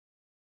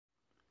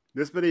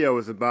This video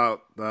is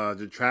about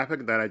the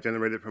traffic that I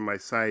generated from my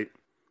site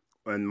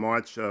in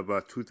March of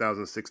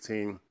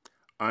 2016.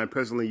 I'm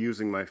presently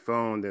using my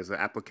phone. There's an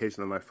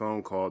application on my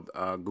phone called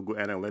Google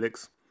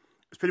Analytics.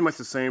 It's pretty much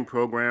the same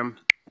program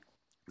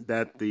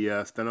that the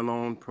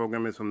standalone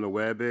program is from the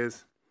web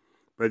is,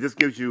 but it just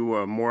gives you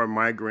a more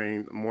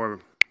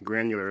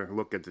granular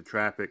look at the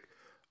traffic.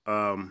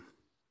 Um,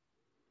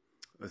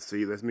 let's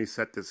see. Let me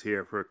set this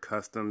here for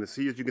custom. As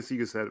you can see,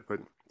 you can set it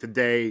for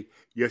today,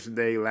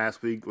 yesterday,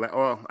 last week.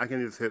 Oh, I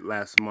can just hit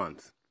last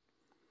month.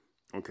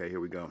 Okay, here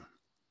we go.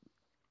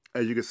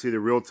 As you can see, the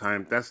real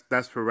time.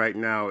 That's for right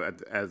now.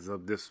 As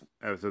of this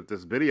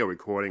video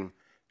recording,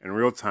 in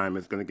real time,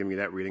 it's going to give me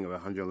that reading of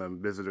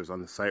 111 visitors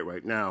on the site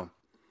right now.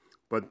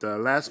 But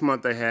last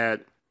month I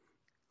had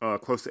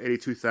close to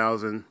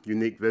 82,000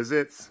 unique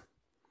visits.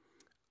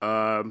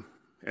 And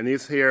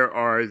these here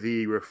are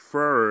the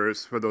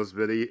referrers for those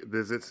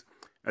visits.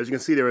 As you can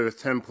see, there are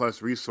 10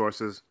 plus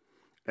resources.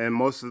 And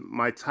most of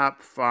my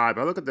top five,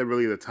 I look at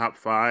the top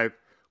five: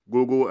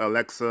 Google,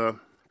 Alexa,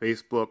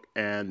 Facebook,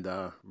 and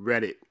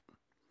Reddit.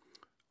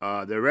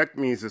 Direct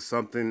means is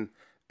something,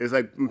 it's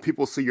like when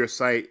people see your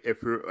site,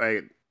 if you're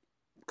like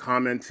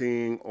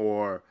commenting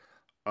or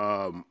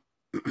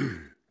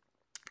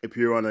if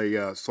you're on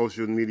a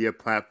social media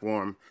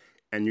platform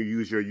and you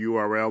use your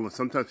URL, and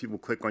sometimes people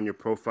click on your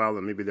profile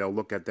and maybe they'll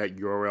look at that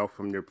URL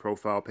from your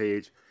profile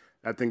page.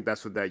 I think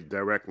that's what that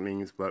direct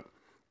means. But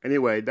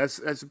anyway, that's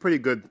a pretty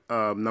good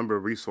number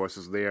of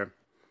resources there.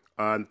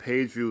 On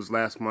page views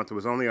last month, it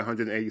was only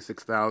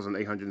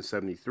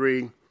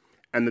 186,873.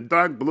 And the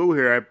dark blue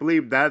here, I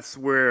believe that's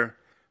where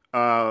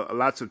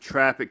lots of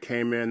traffic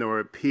came in, or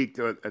it peaked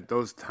at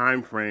those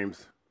time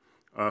frames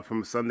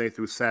from Sunday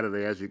through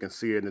Saturday, as you can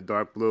see in the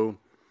dark blue.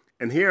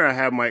 And here I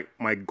have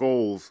my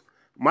goals.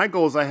 My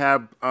goals, I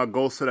have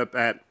goals set up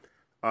at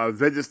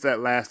visits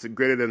that lasted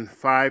greater than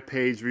 5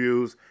 page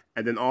views,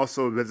 and then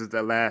also visits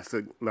that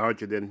lasted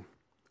larger than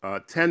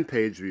 10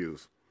 page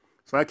views.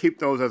 So I keep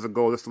those as a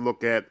goal just to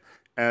look at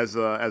as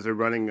a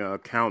running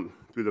count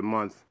through the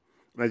month.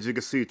 And as you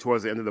can see,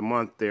 towards the end of the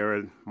month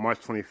there,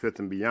 March 25th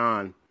and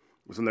beyond,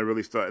 was when I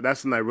really started.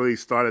 That's when I really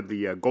started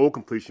the goal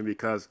completion,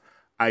 because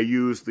I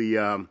use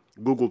the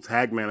Google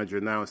Tag Manager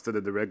now instead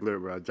of the regular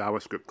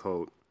JavaScript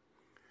code.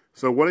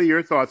 So what are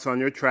your thoughts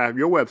on your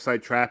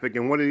website traffic,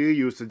 and what do you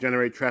use to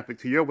generate traffic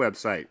to your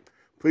website?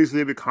 Please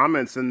leave your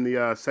comments in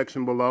the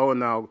section below,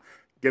 and I'll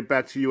get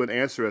back to you and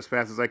answer as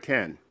fast as I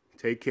can.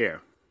 Take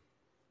care.